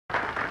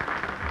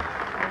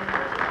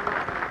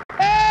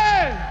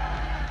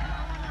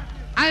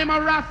I am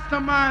a Rasta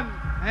man.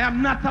 I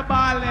am not a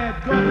ballad.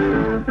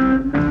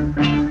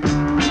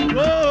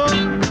 Whoa.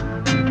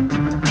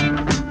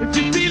 If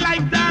you feel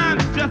like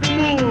dance, just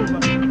move.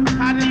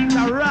 And it's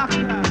a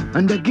Rasta.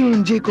 And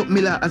again, Jacob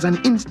Miller as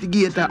an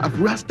instigator of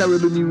Rasta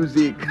rebel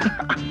music.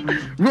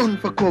 Run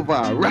for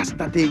cover,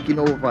 Rasta taking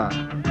over.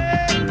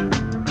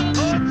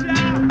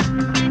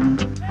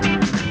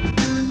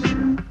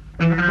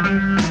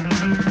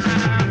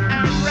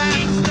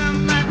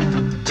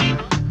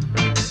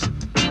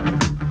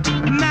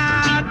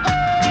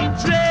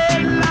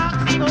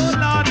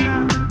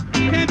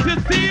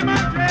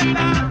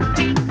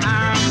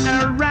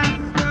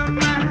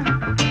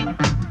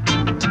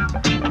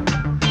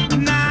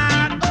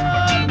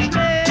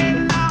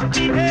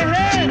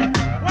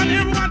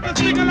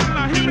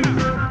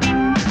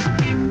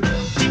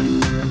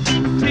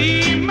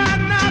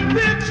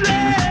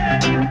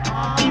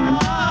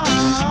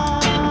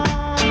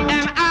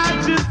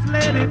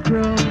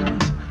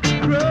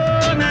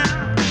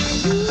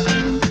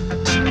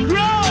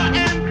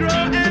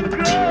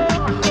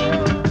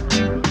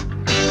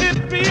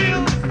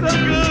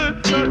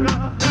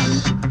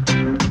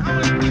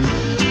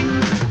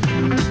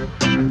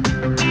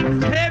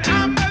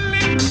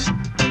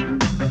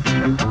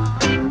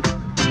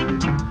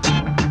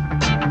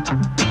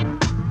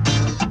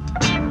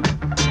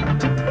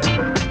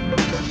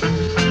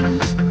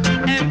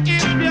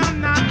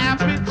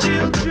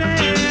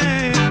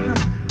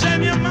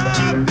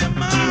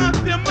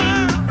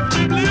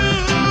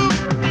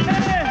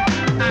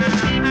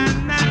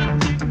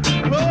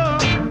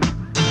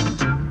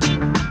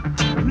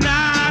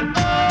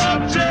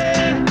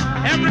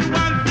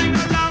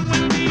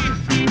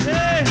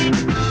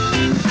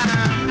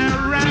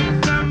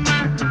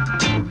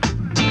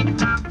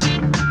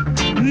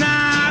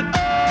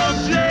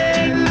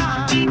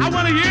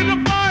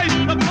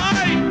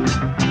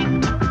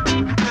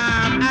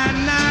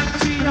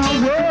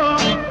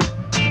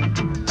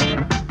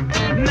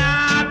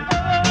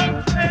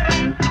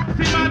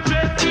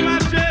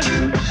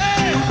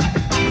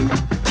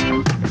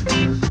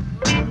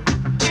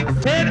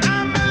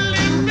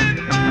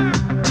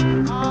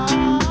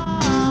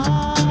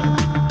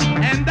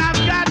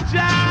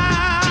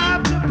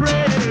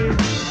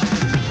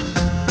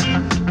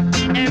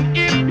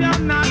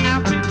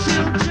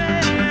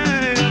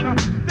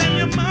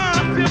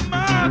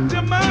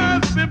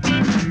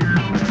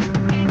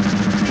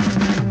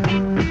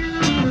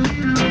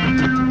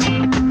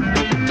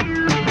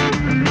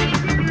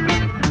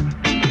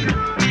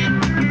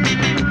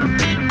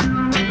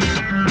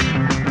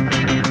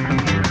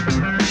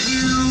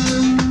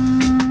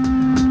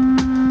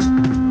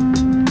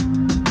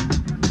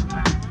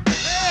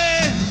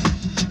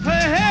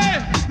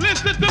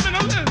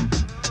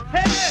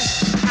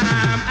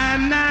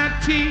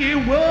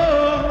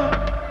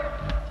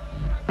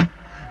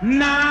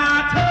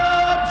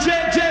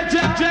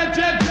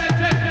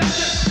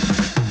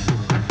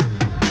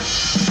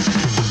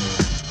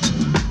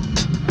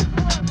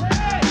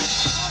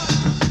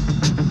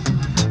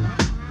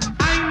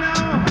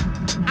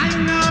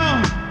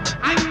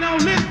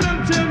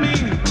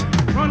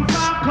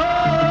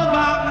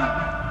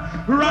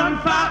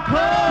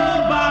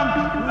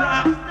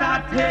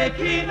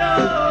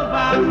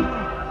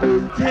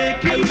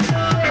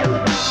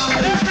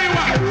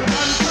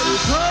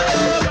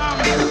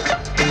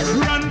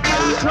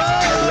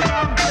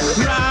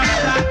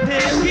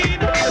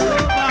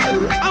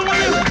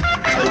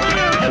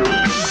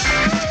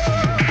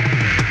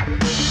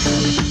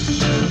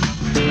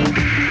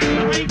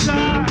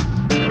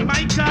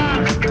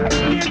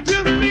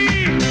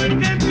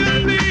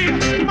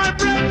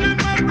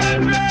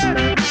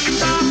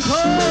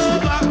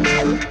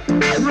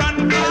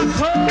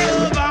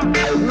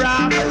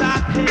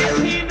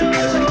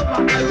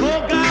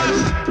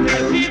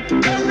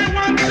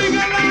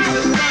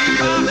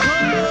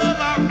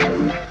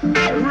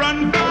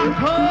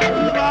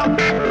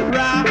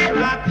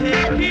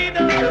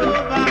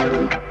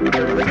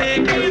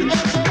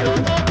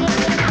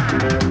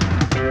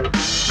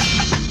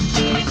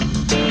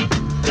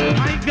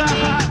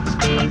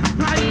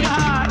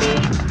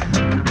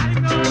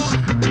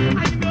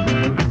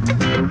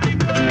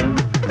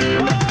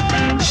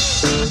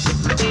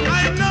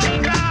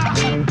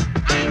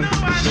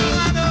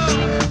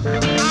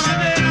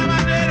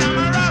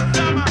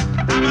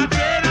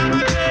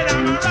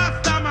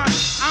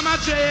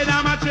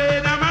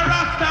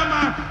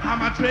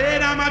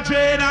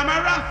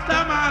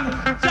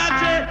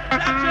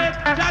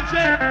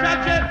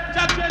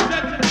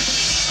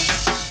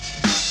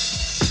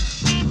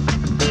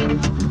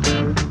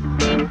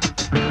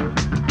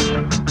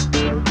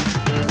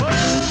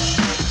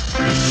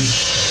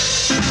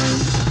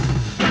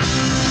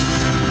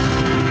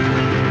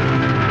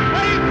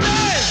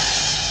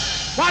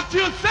 What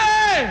you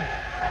say?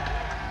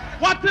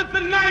 What is the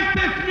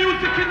nicest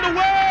music in the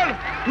world?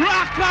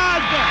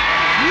 Rockers!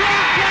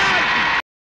 Rockers!